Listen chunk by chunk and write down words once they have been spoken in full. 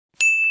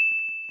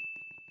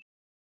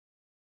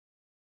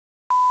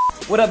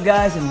What up,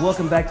 guys, and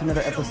welcome back to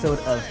another episode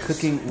of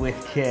Cooking with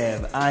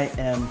Kev. I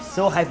am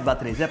so hyped about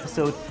today's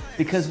episode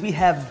because we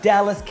have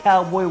Dallas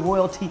Cowboy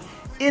royalty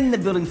in the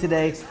building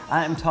today.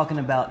 I am talking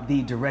about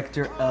the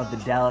director of the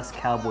Dallas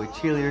Cowboy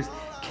Cheerleaders,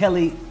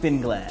 Kelly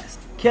Finglass.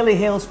 Kelly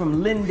hails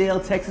from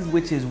Lindale, Texas,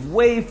 which is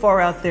way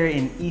far out there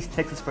in East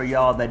Texas for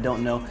y'all that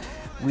don't know.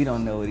 We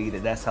don't know it either.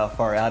 That's how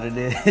far out it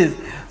is.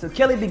 So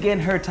Kelly began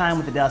her time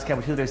with the Dallas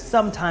Cowboys Cheerleaders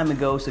some time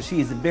ago, so she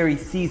is very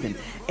seasoned.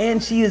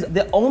 And she is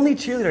the only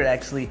cheerleader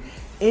actually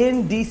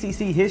in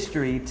DCC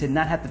history to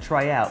not have to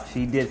try out.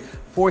 She did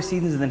 4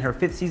 seasons, and then her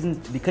 5th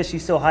season, because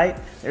she's so hyped,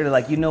 they're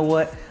like, you know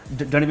what?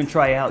 Don't even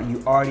try out.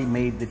 You already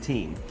made the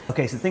team.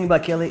 Okay, so the thing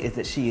about Kelly is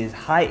that she is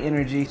high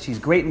energy. She's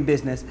great in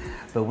business,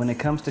 but when it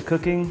comes to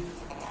cooking,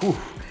 whew,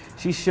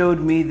 she showed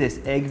me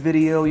this egg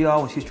video,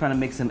 y'all, when she's trying to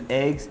make some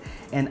eggs,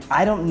 and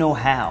I don't know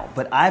how,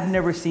 but I've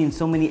never seen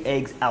so many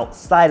eggs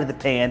outside of the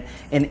pan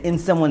and in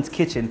someone's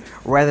kitchen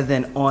rather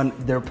than on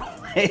their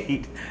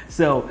plate.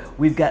 So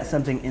we've got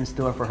something in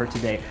store for her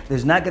today.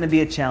 There's not gonna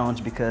be a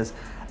challenge because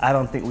I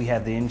don't think we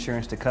have the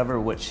insurance to cover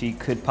what she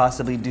could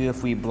possibly do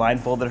if we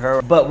blindfolded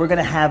her, but we're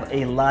gonna have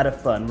a lot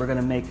of fun. We're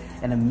gonna make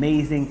an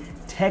amazing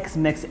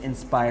Tex-Mex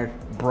inspired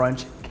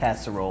brunch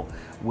casserole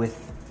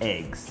with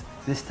eggs.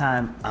 This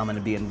time, I'm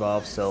gonna be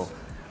involved, so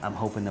I'm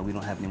hoping that we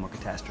don't have any more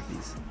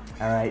catastrophes.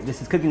 All right,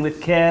 this is Cooking with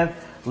Kev.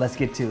 Let's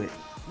get to it.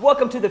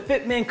 Welcome to the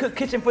FitMenCook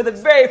kitchen for the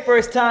very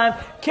first time,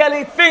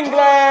 Kelly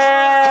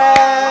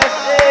Finglass.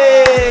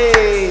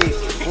 Hey!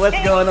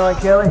 What's going on,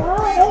 Kelly?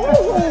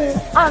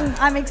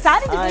 I'm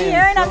excited to be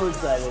here, and I'm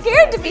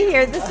scared to be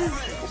here. This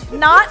is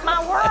not my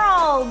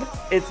world.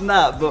 It's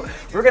not, but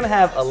we're gonna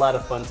have a lot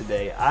of fun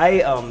today.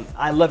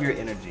 I love your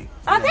energy.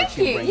 Oh, thank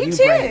you. You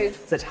too. Bring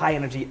such high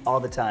energy all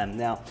the time.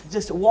 Now,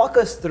 just walk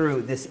us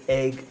through this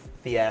egg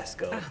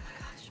fiasco. Oh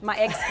my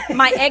gosh,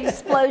 my egg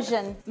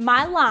explosion.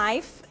 My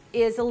life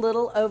is a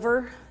little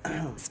over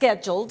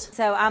scheduled,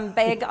 so I'm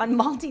big on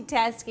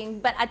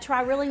multitasking, but I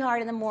try really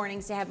hard in the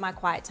mornings to have my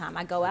quiet time.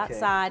 I go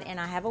outside and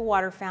I have a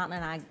water fountain,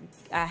 and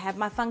I have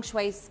my feng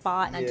shui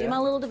spot, and I do my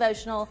little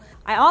devotional.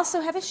 I also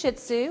have a Shih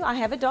Tzu. I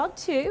have a dog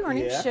too, her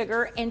name's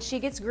Sugar, and she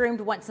gets groomed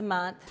once a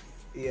month.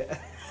 Yeah.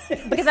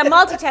 Because I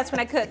multitask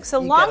when I cook. So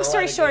long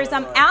story short is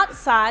I'm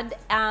outside,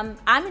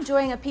 I'm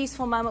enjoying a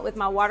peaceful moment with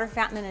my water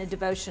fountain and a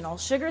devotional.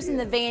 Sugar's in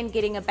the van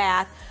getting a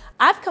bath.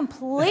 I've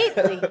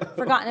completely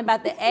forgotten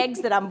about the eggs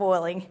that I'm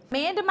boiling.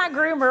 Amanda, my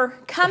groomer,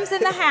 comes in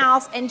the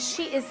house and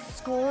she is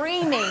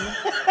screaming.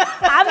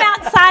 I'm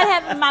outside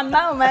having my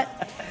moment.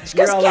 She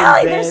goes,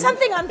 Kelly, there's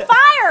something on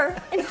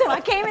fire. And so I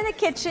came in the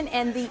kitchen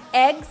and the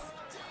eggs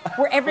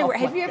were everywhere.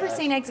 Have you ever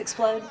seen eggs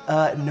explode?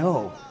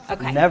 No,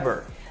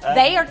 never.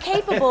 They are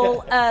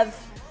capable of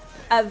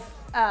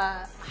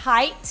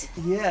height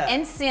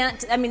and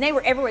scent. I mean, they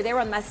were everywhere. They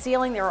were on my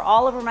ceiling. They were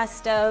all over my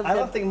stove. I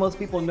don't think most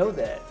people know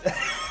that.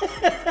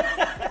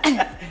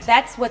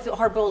 That's what the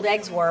hard-boiled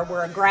eggs were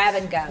a grab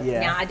and go.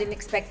 Yeah. Now, I didn't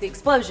expect the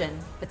explosion,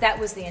 but that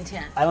was the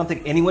intent. I don't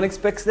think anyone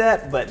expects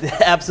that, but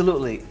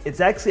absolutely. It's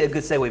actually a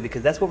good segue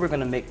because that's what we're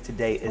gonna make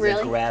today is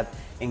a grab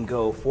and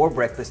go for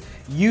breakfast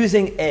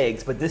using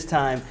eggs, but this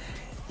time,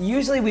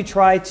 usually we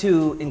try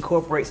to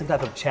incorporate some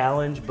type of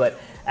challenge, but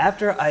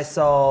after I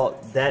saw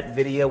that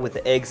video with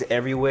the eggs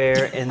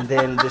everywhere and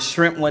then the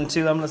shrimp one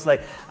too, I'm just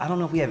like, I don't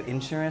know if we have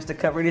insurance to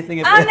cover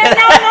anything.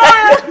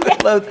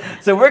 No.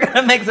 So we're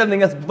gonna make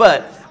something else,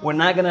 but we're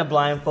not gonna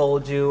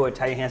blindfold you or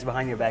tie your hands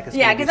behind your back. It's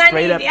because I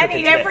need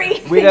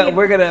everything.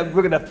 We're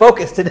gonna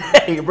focus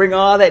today. Bring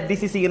all that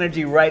DCC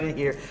energy right in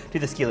here to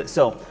the skillet.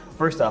 So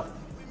first off,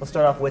 let's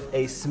start off with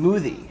a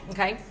smoothie.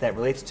 Okay. That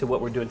relates to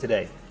what we're doing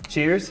today.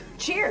 Cheers.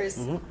 Cheers.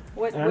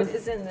 What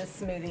is in this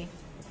smoothie?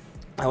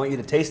 I want you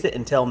to taste it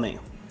and tell me.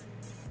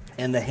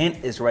 And the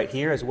hint is right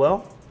here as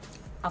well.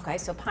 Okay,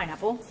 so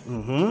pineapple.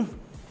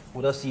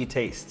 What else do you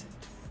taste?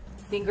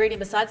 The ingredient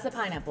besides the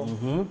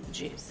pineapple.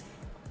 Juice.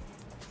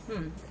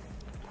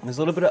 There's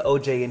a little bit of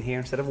OJ in here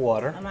instead of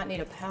water. I might need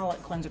a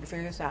palate cleanser to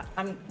figure this out.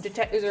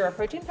 Is there a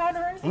protein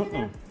powder or anything in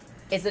there?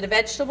 Is it a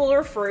vegetable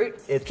or fruit?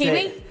 It's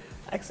kiwi?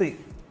 Actually,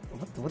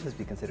 what would this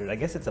be considered? I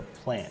guess it's a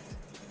plant.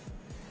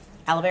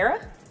 Aloe vera?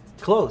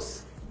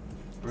 Close.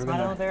 It's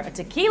not aloe vera. A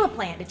tequila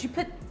plant. Did you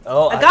put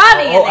agave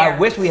in there? I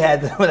wish we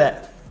had some of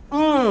that.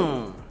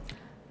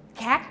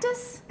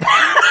 Cactus?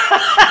 I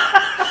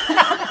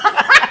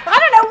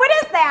don't know. What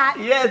is that?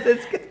 Yes,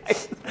 it's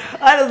cactus.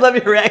 I just love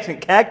your reaction.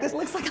 Cactus? It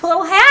looks like a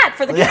little hat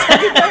for the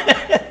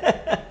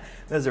Kentucky.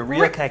 There's a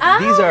real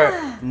cactus. These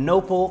are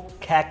nopal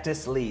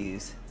cactus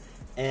leaves.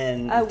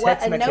 And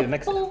Tex-Mex in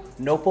Mexico.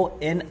 Nopal,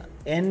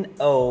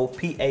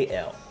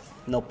 N-O-P-A-L.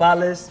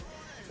 Nopales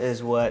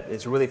is what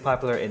is really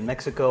popular in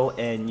Mexico,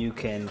 and you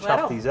can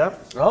chop these up.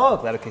 Oh,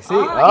 claro que sí.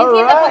 All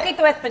right.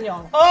 Poquito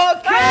español.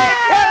 Okay,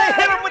 Kelly,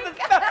 hit him with the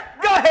stuff.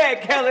 Go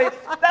ahead, Kelly.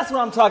 That's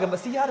what I'm talking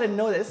about. See, y'all didn't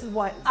know that. This is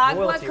why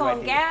agua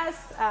con gas.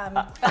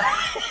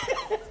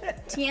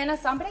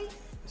 ¿Tienes hambre?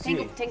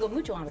 Tengo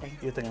mucho hambre.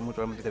 Yo tengo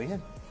mucho hambre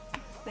también.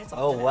 That's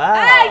all. Oh, wow.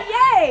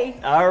 Ah, yay.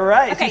 All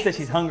right. Okay. She said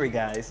she's hungry,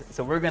 guys.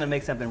 So we're going to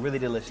make something really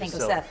delicious.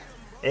 So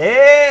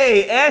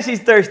Hey, and she's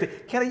thirsty.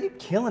 Kelly, you're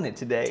killing it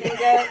today.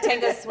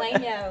 Tango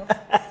sueño.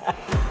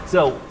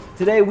 So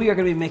today we are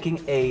going to be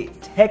making a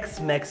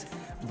Tex-Mex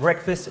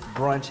breakfast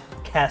brunch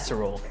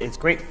casserole. It's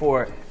great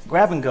for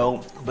grab and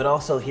go, but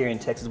also here in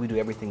Texas we do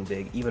everything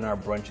big. Even our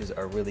brunches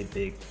are really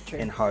big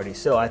and hearty.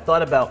 So I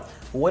thought about,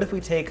 what if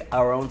we take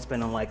our own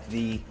spin on like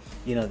the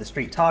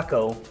street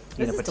taco,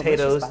 potatoes.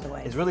 Delicious, by the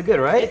way. It's really good,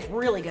 right? It's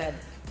really good.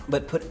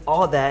 But put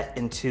all that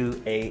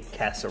into a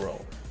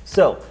casserole.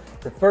 So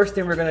the first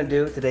thing we're gonna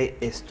do today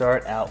is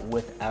start out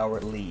with our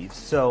leaves.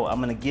 So I'm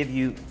gonna give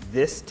you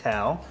this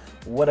towel.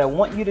 What I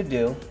want you to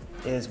do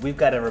is we've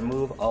got to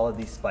remove all of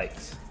these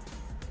spikes.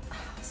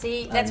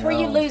 See, that's where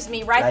you lose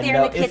me, right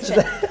there in the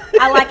kitchen.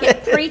 I like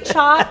it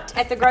pre-chopped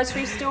at the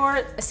grocery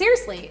store.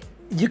 Seriously.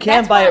 You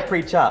can buy it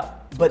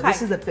pre-chopped, but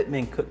this is a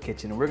FitMenCook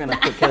kitchen, and we're gonna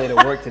put Kelly to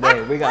work today.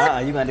 You're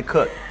going to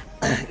cook.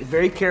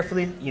 Very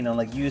carefully,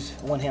 like use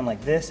one hand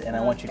like this, and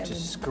I want you to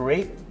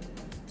scrape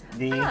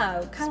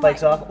the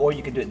spikes off, or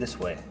you can do it this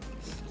way.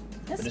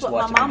 This is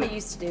what my mama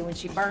used to do when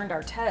she burned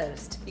our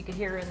toast. You could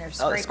hear her in there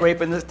scraping. Oh,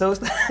 scraping this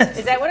toast?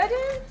 Is that what I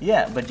did?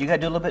 Yeah, but you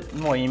gotta do a little bit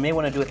more. You may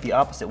want to do it the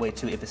opposite way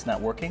too if it's not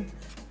working.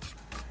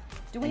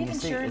 Do we have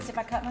insurance if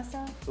I cut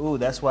myself? Ooh,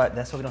 that's why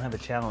we don't have a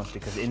challenge,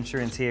 because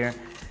insurance here,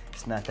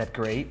 it's not that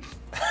great.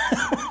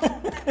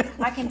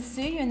 I can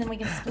sue you and then we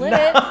can split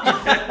it.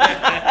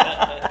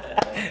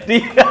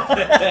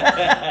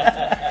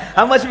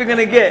 How much are we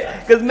gonna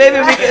get? Because maybe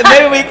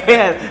we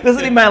can. This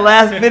will be my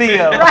last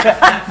video.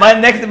 Right. My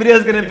next video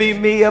is gonna be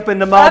me up in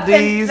the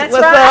Maldives. What's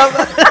up?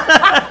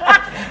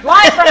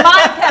 Live from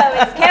Monaco,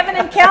 it's Kevin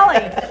and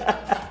Kelly.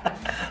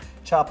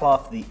 Chop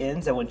off the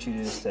ends. I want you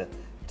to just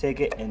take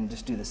it and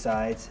just do the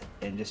sides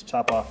and just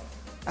chop off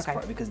this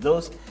part, because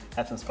those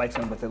have some spikes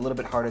on them, but they're a little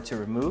bit harder to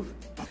remove.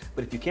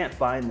 But if you can't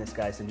find this,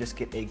 guys, then just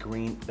get a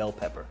green bell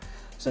pepper.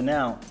 So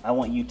now I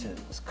want you to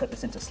just cut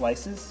this into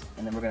slices,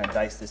 and then we're gonna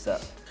dice this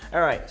up.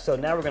 All right, so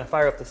now we're gonna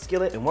fire up the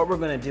skillet, and what we're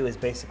gonna do is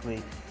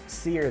basically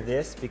sear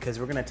this, because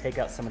we're gonna take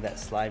out some of that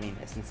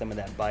sliminess and some of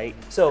that bite.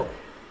 So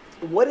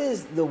what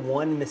is the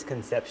one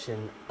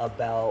misconception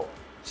about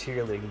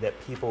cheerleading that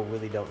people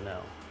really don't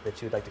know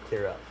that you would like to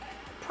clear up?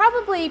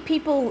 Probably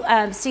people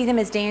see them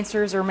as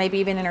dancers or maybe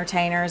even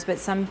entertainers, but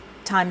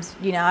sometimes,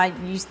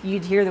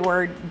 you'd hear the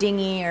word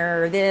dingy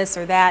or this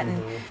or that,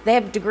 and they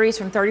have degrees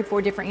from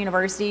 34 different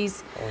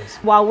universities.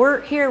 While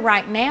we're here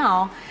right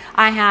now,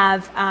 I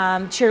have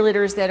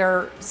cheerleaders that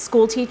are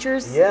school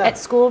teachers at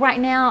school right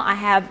now. I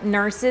have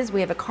nurses.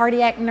 We have a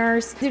cardiac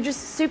nurse. They're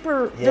just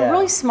they're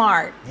really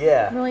smart.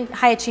 Yeah. Really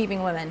high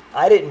achieving women.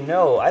 I didn't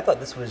know. I thought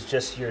this was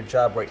just your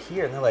job right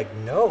here. And they're like,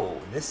 no,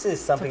 this is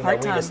something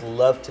that we just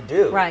love to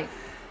do. Right.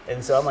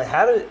 And so I'm like,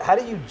 how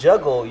do you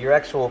juggle your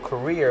actual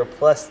career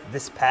plus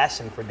this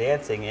passion for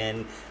dancing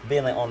and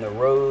being like on the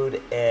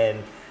road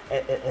and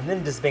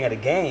then just being at a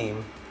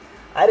game?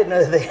 I didn't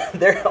know that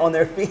they're on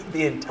their feet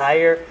the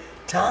entire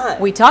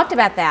time. We talked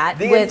about that.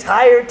 The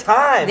entire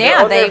time. Yeah,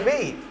 they're on their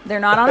feet. They're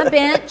not on a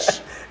bench.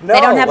 No.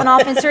 They don't have an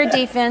offense or a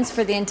defense.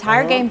 For the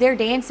entire game, they're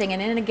dancing.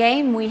 And in a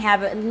game, we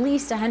have at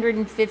least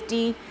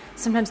 150,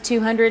 sometimes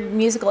 200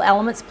 musical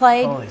elements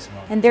played. Holy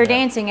smokes. And they're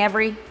dancing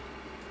every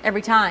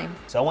time.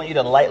 So I want you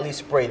to lightly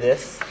spray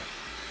this.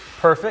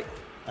 Perfect.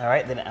 All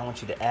right, then I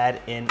want you to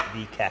add in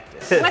the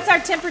cactus. What's our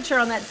temperature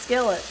on that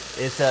skillet?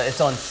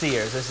 It's on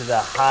sears. This is a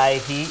high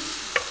heat.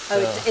 So.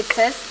 Oh, it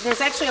says,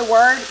 there's actually a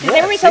word, because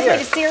everybody tells me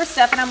to sear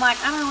stuff, and I'm like,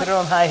 I don't know. Put it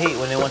on high heat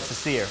when it wants to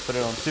sear. Put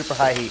it on super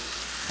high heat.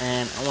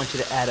 And I want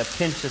you to add a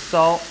pinch of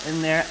salt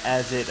in there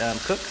as it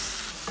cooks.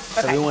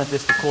 So we want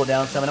this to cool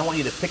down some. And I want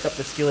you to pick up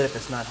the skillet if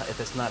it's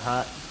not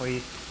hot for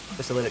you,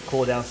 just to let it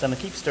cool down some, and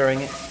keep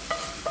stirring it.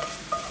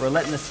 We're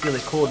letting the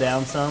skillet cool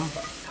down some.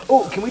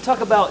 Oh, can we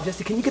talk about,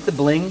 Jesse, can you get the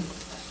bling?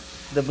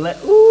 The bling.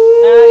 Ooh.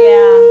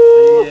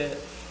 Oh, yeah.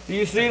 Do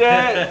you see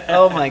that?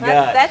 Oh, my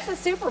God. That's a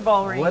Super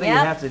Bowl ring. What do you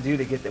have to do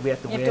to get that? We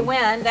have to win. You have to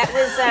win. That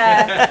was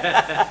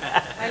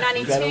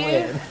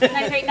 92,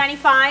 93,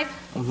 95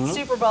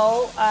 Super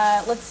Bowl.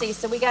 Let's see.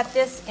 So we got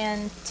this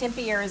in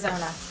Tempe,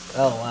 Arizona.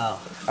 Oh, wow.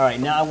 All right.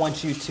 Now I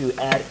want you to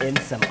add in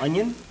some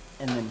onion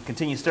and then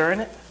continue stirring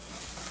it.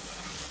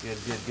 Good,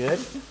 good, good.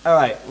 All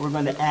right. We're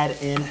going to add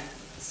in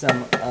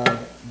some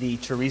of the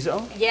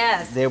chorizo.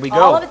 Yes. There we go.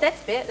 All of it.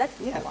 That's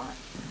a lot.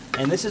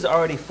 And this is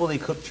already fully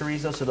cooked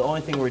chorizo, so the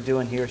only thing we're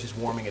doing here is just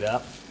warming it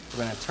up.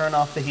 We're going to turn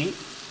off the heat.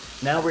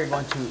 Now we're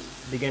going to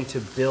begin to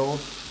build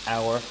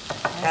our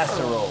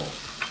casserole.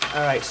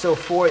 All right, so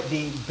for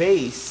the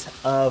base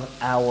of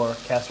our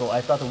casserole,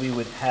 I thought that we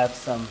would have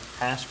some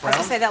hash browns. I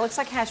was going to say, that looks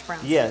like hash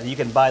browns. Yeah, you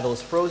can buy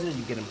those frozen, you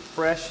can get them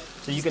fresh.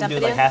 So you can do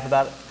like half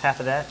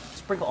of that.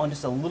 Sprinkle on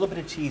just a little bit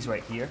of cheese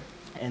right here.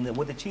 And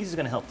what the cheese is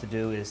going to help to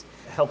do is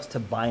it helps to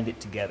bind it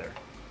together.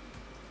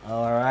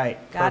 All right,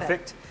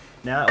 perfect.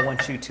 Now I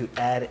want you to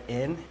add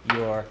in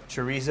your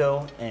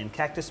chorizo and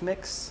cactus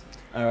mix.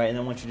 All right, and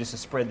I want you just to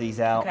spread these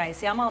out. Okay,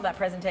 see, I'm all about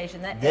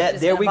presentation. That edge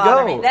is there going we to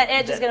bother go. me. That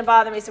edge is going to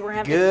bother me, so we're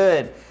going to have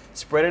to... Good.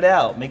 Spread it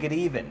out. Make it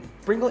even.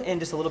 Sprinkle in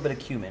just a little bit of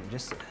cumin,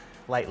 just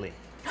lightly.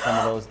 Some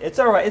of those. It's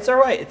all right. It's all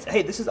right.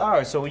 Hey, this is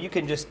ours, so you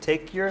can just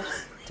take your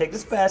take the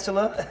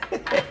spatula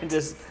and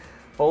just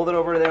fold it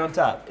over there on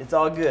top. It's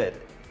all good.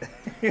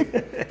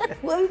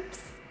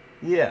 Whoops.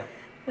 Yeah.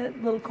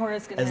 That little corner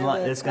is going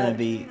to It's going to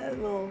be a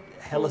little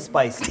hella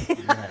spicy.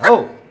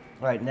 Oh, all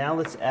right. Now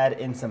let's add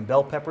in some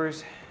bell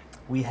peppers.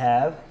 We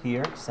have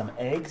here some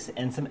eggs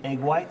and some egg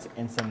whites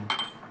and some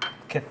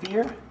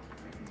kefir.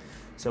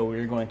 So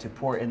we're going to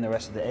pour in the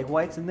rest of the egg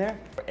whites in there.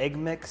 Our egg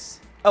mix.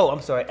 Oh,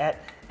 I'm sorry.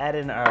 Add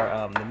in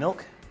our the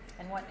milk.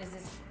 And what is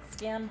this?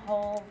 Skim,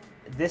 whole?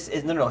 This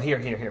is no. Here.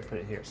 Put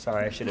it here.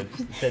 Sorry, I should have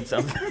said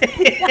something.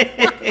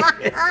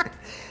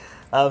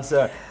 I'm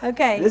sorry.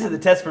 Okay. This is the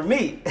test for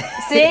me.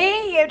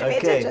 See, you have to pay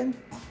attention.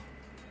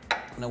 I'm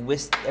gonna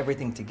whisk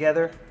everything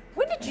together.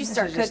 When did you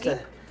start cooking?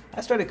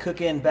 I started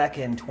cooking back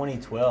in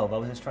 2012. I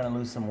was just trying to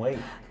lose some weight.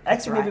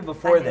 That's Actually, right. maybe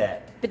before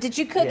that. But did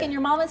you cook in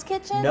your mama's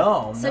kitchen?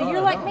 No. So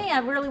you're like me. I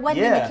really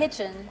wasn't in the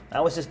kitchen.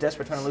 I was just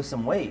desperate trying to lose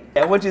some weight.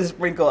 I want you to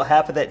sprinkle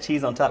half of that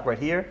cheese on top right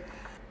here.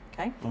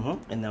 Okay.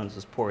 And then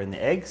just pour in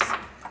the eggs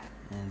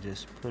and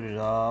just put it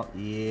all.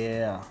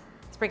 Yeah.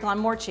 Sprinkle on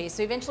more cheese.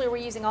 So eventually we're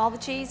using all the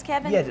cheese,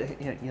 Kevin? Yeah,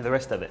 the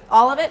rest of it.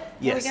 All of it?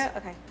 Yes. Here we go.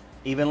 Okay.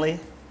 Evenly.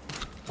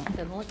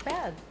 Doesn't look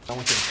bad. I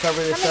want you to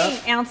cover this How up.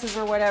 many ounces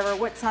or whatever?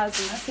 What size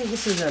is I think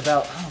this is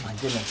about, oh my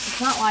goodness. It's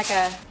not like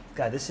a...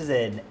 God, this is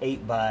an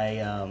 8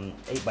 by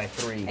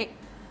 3,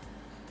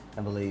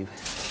 I believe.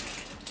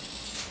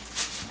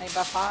 8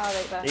 by 5,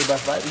 8 by... 8 by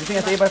 5? You think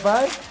that's 8 by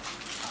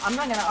 5? I'm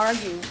not going to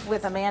argue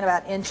with a man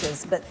about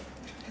inches, but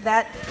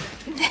that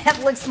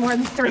looks more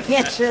than 3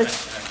 inches.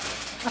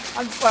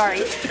 I'm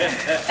sorry. Oops.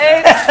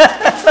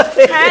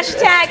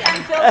 Hashtag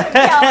unfiltered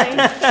Kelly.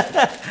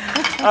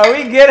 Are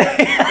we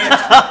getting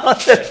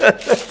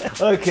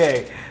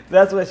Okay,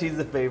 that's why she's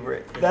a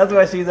favorite. That's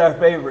why she's our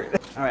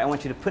favorite. All right, I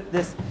want you to put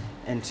this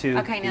into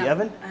the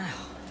oven.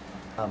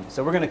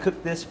 So we're going to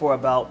cook this for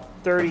about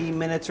 30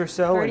 minutes or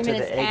so until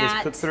the egg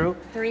is cooked through.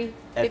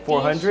 At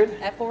 400.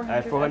 At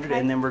 400,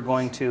 and then we're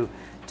going to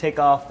take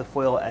off the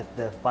foil at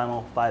the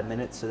final 5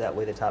 minutes so that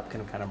way the top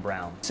can kind of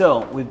brown.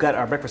 So we've got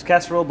our breakfast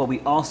casserole, but we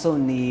also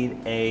need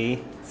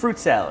a fruit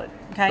salad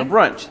for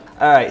brunch.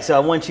 All right, so I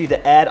want you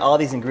to add all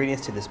these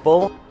ingredients to this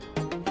bowl.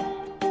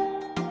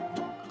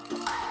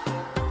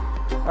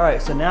 All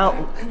right, so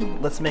now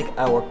let's make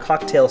our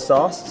cocktail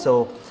sauce.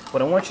 So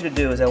what I want you to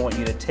do is I want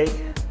you to take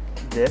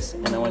this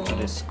and I want you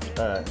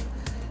to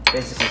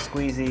basically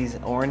squeeze these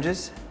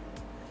oranges.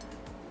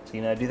 So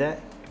you know how to do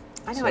that?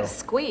 I know how to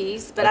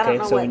squeeze, but I don't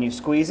know so when you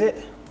squeeze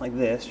it like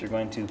this, you're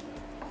going to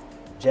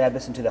jab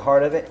this into the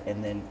heart of it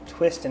and then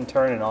twist and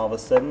turn, and all of a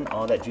sudden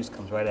all that juice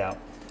comes right out.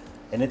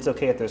 And it's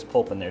okay if there's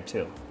pulp in there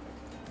too.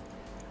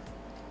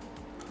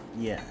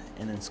 Yeah,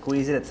 and then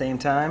squeeze it at the same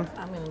time.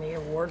 I'm going to need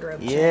a wardrobe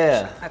change.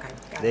 Yeah. Okay,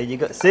 got there you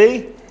go.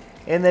 See?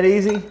 Isn't that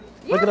easy?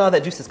 Yeah. Look at all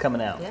that juice that's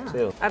coming out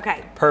too.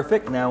 Okay.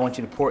 Perfect. Now I want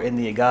you to pour in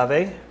the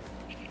agave.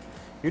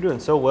 You're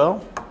doing so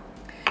well.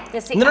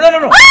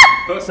 No.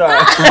 Ah!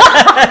 Sorry.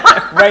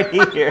 Right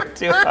here,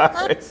 2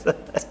 hours to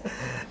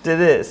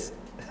this.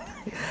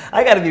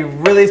 I got to be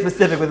really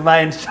specific with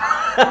my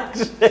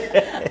instructions.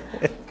 Yeah,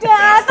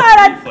 I thought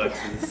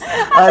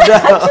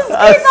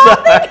I'm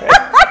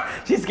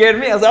sorry. She scared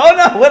me. I was like, oh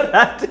no, what did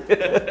I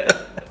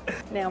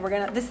do? Now we're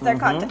gonna. This is our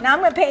cocktail. Now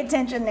I'm gonna pay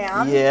attention.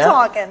 Now I'm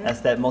talking. That's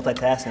that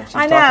multitasking.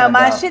 I know.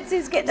 My Shih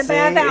Tzu's getting the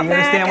bath out. You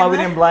understand why we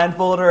didn't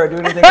blindfold her or do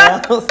anything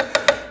else?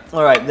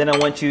 All right, then I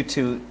want you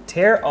to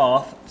tear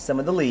off some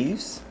of the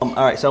leaves. All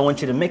right, so I want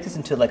you to make this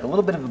into like a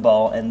little bit of a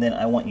ball, and then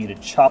I want you to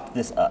chop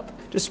this up.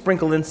 Just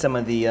sprinkle in some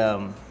of the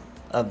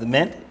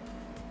mint.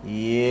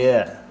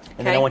 Yeah.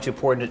 And then I want you to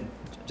pour in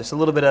just a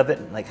little bit of it,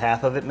 like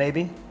half of it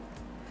maybe.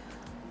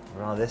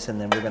 All this, and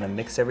then we're gonna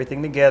mix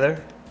everything together.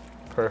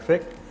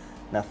 Perfect.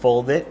 Now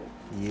fold it.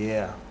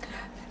 Yeah.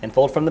 And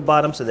fold from the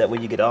bottom so that way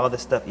you get all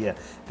this stuff. Yeah.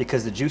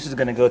 Because the juice is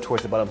gonna go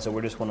towards the bottom, so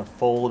we're just gonna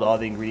fold all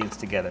the ingredients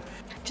together.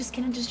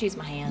 Can I just use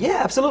my hand?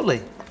 Yeah,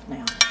 absolutely.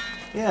 Now.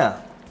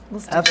 Yeah.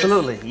 Let's do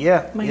absolutely. This.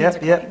 Yeah. My hands are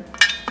clean.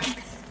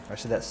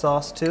 Rest of that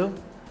sauce too.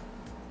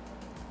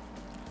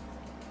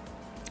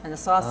 And the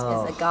sauce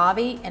is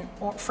agave and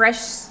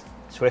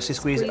freshly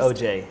squeezed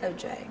OJ.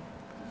 OJ.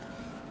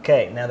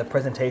 Okay, now the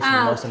presentation,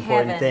 the most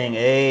important thing.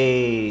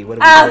 Hey, what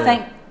are we doing?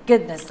 Thank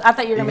goodness. I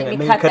thought you were going to make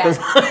me cut that.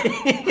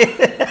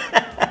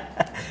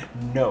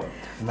 No,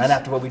 not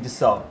after what we just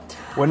saw.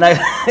 We're not.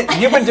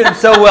 You've been doing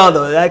so well,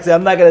 though. Actually,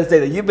 I'm not going to say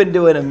that. You've been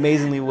doing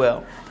amazingly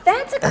well.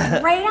 That's a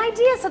great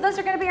idea. So those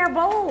are going to be our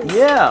bowls.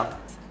 Yeah.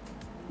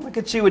 Look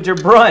at you with your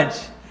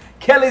brunch.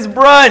 Kelly's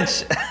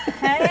brunch.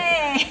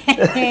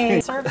 Hey.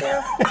 Serve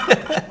there.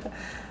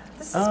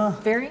 This is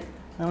very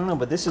I don't know,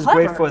 but this is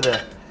clever. great for the...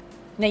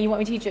 Now, you want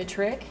me to teach you a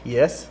trick?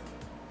 Yes.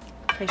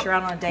 In case you're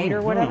out on a date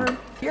or whatever.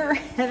 You're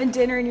having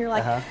dinner and you're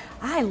like,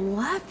 I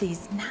love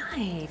these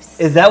knives.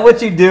 Is that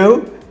what you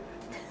do?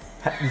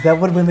 Is that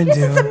what women do? Yes,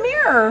 it's a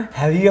mirror.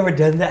 Have you ever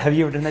done that? Have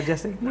you ever done that,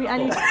 Jesse? I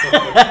need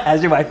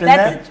Has your wife done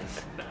that?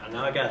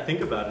 Now I gotta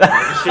think about it.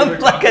 We're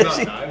talking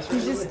about knives. You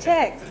just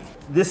checked.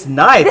 This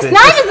knife is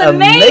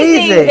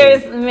amazing.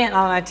 There's mint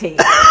on my teeth.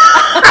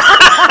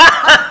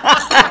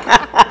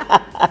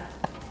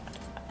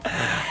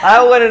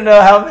 I want to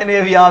know how many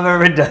of y'all have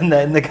ever done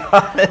that in the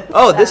comments.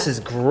 Oh, this is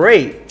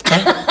great.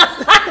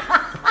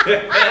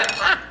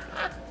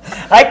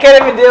 I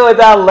can't even do it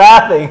without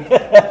laughing.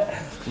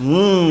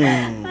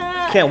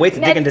 Can't wait to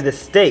dig into this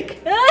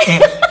steak.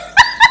 I'm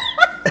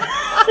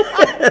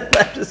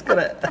just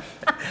gonna.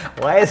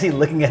 Why is he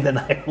looking at the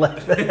knife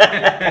like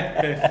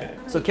that?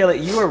 So Kelly,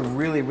 you are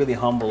really, really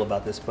humble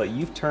about this, but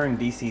you've turned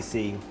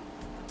DCC,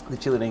 the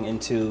cheerleading,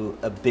 into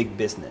a big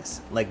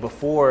business. Like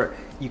before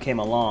you came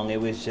along,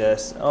 it was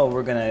just, oh,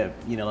 we're gonna,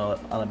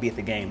 be at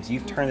the games.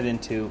 You've turned it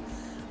into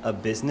a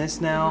business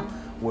now,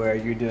 where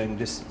you're doing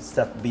just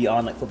stuff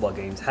beyond like football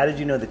games. How did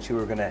you know that you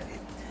were gonna?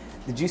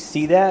 Did you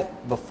see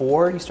that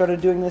before you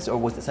started doing this, or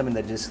was it something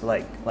that just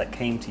like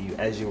came to you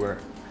as you were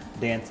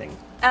dancing?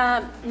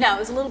 No, it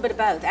was a little bit of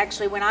both.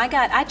 Actually,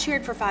 I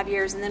cheered for 5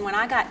 years, and then when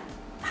I got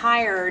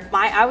hired,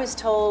 I was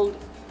told,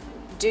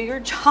 do your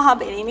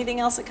job and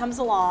anything else that comes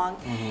along.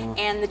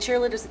 And the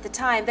cheerleaders at the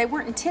time, they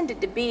weren't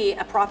intended to be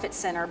a profit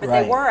center, but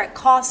they were a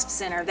cost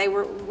center.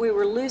 We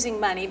were losing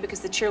money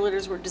because the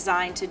cheerleaders were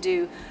designed to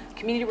do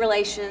community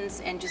relations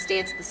and just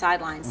dance at the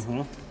sidelines.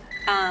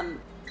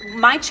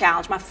 My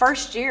challenge, my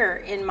first year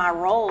in my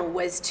role,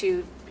 was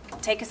to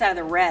take us out of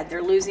the red.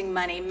 They're losing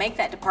money, make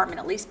that department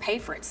at least pay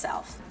for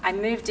itself. I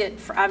moved it,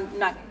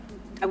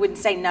 I wouldn't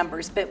say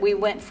numbers, but we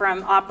went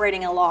from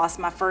operating a loss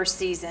my first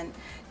season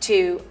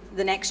to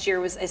the next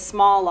year was a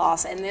small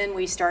loss, and then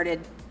we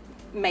started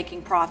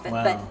making profit.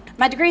 Wow. But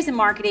my degree's in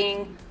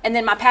marketing, and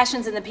then my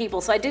passion's in the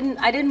people, so I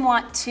didn't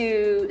want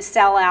to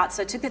sell out.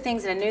 So I took the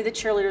things that I knew the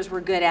cheerleaders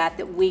were good at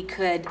that we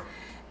could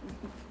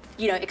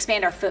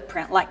expand our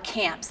footprint, like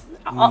camps.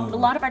 A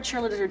lot of our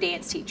cheerleaders are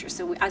dance teachers,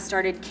 so I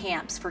started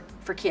camps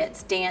for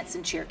kids, dance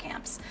and cheer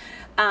camps.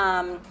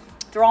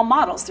 They're all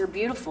models, they're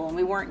beautiful, and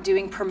we weren't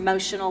doing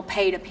promotional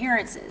paid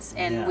appearances,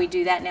 and we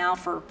do that now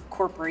for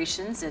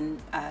corporations, and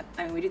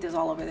we do those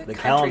all over the country.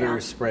 The calendar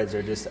spreads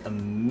are just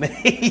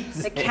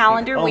amazing. The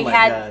calendar, we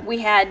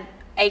had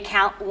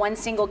one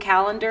single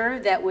calendar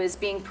that was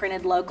being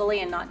printed locally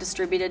and not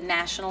distributed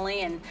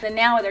nationally, and then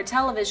now with our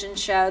television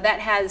show, that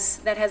has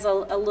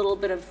a little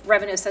bit of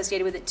revenue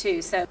associated with it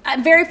too. So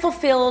I'm very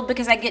fulfilled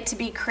because I get to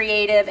be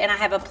creative, and I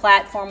have a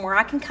platform where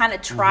I can kind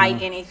of try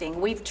anything.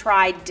 We've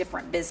tried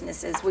different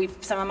businesses.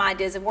 Some of my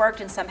ideas have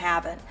worked and some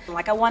haven't.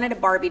 Like, I wanted a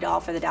Barbie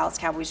doll for the Dallas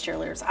Cowboys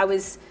Cheerleaders. I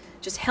was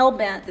just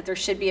hell-bent that there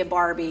should be a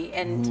Barbie,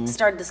 and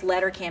started this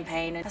letter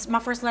campaign. And my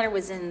first letter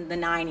was in the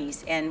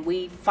 90s, and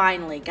we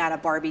finally got a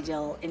Barbie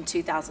deal in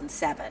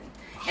 2007.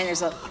 And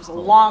there's a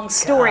long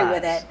story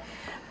with it.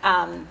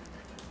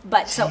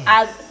 So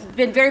I've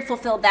been very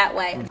fulfilled that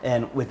way.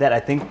 And with that, I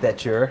think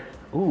that your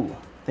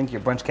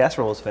brunch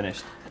casserole is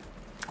finished.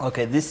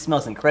 Okay, this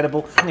smells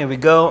incredible. Here we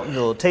go, a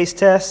little taste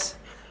test.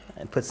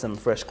 And put some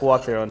fresh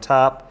guac there on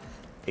top.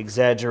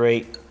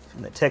 Exaggerate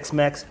the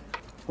Tex-Mex.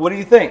 What do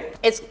you think?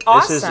 It's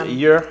awesome. This is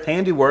your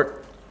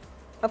handiwork.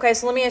 Okay,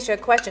 so let me ask you a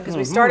question, because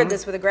we started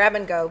this with a grab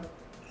and go.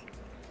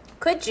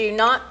 Could you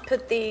not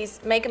put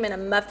these, make them in a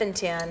muffin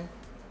tin?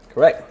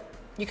 Correct.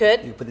 You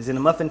could? You put these in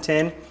a muffin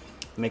tin,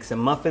 make some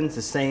muffins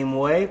the same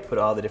way, put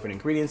all the different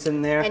ingredients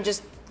in there, and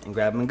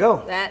grab them and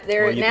go. Now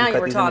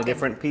you were talking. Into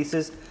different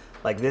pieces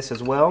like this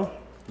as well.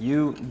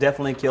 You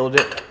definitely killed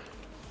it.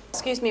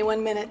 Excuse me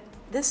 1 minute.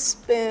 This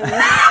spoon.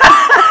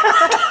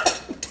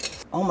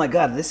 Oh my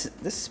God, this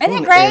spoon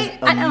Isn't it great? is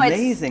I know,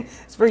 amazing.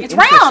 It's very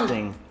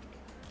round.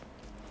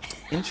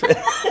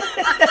 Interesting.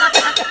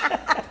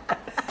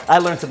 I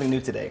learned something new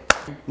today.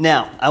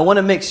 Now, I want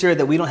to make sure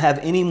that we don't have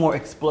any more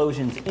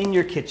explosions in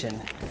your kitchen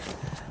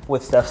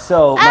with stuff.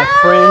 So my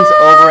friends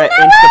over at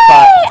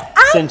Instapot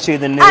sent you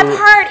the new. I've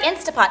heard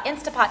Instapot.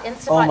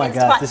 Oh my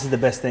gosh, this is the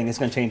best thing. It's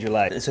going to change your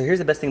life. So here's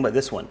the best thing about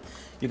this one.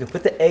 You can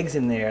put the eggs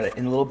in there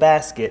in a little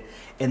basket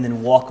and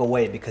then walk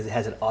away because it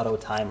has an auto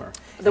timer.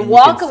 The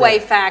walk away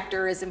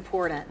factor is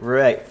important.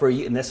 Right, for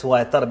you, and that's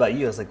why I thought about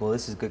you. I was like, well,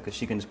 this is good because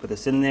she can just put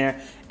this in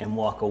there and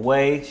walk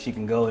away. She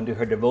can go and do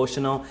her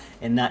devotional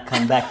and not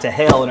come back to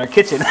hell in her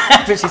kitchen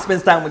after she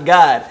spends time with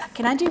God.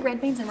 Can I do red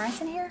beans and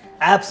rice in here?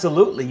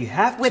 Absolutely, you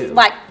have to. With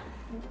like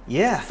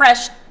Yeah.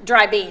 fresh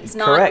dry beans,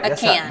 not Correct. a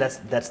can.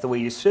 That's the way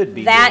you should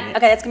be. That doing it.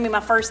 okay, that's gonna be my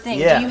first thing.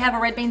 Yeah. Do you have a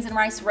red beans and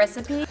rice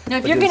recipe? Now,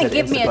 if But you're do it gonna at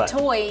give me a Instapot.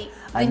 toy,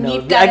 I then know.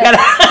 you've got to.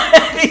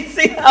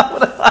 See how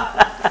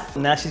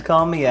now she's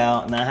calling me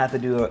out. Now I have to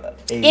do a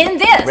In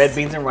this. red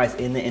beans and rice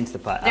in the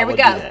Instapot. There we I will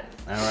go. do that.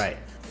 All right.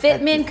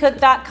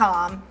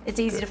 FitMenCook.com. It's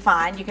easy to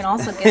find. You can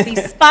also get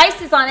these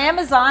spices on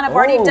Amazon. I've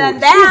already done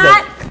she's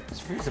that.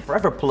 She's a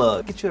forever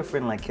plug. Get you a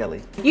friend like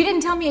Kelly. You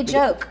didn't tell me a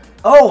joke.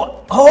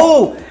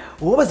 Oh,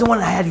 what was the one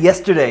I had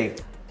yesterday?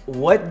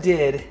 What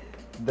did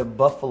the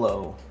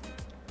buffalo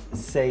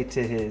say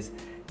to his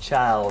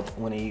child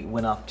when he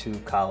went off to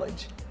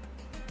college?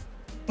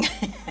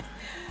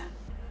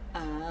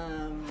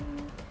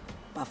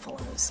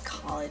 Buffaloes,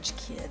 college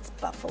kids,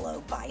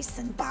 buffalo,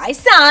 bison.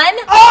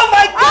 Oh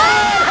my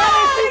God!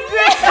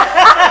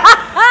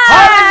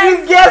 How did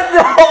you guess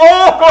that?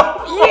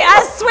 Oh!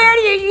 I swear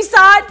to you, you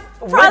saw it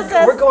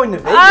process. We're going to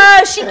Vegas.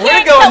 Oh, she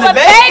can't go to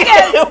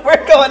Vegas.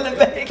 We're going to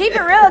Vegas. Keep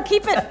it real.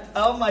 Keep it.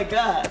 Oh my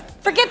God.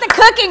 Forget the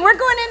cooking. We're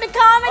going into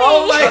comedy.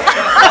 Oh my God.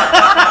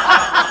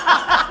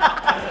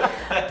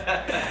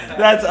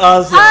 That's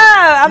awesome.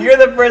 Oh, You're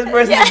the first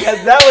person to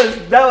guess.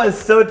 That was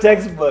so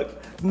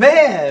textbook.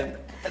 Man,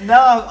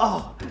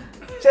 now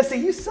Jesse,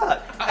 you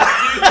suck.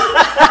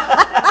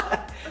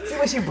 See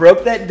when she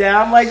broke that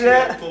down like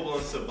that?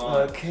 Full-blown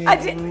savant. Okay. I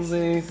did.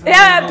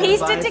 Yeah, I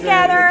pieced it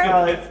together.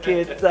 College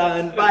kids,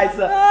 son, bye,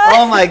 son.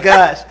 Oh my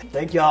gosh.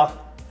 Thank y'all.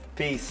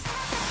 Peace.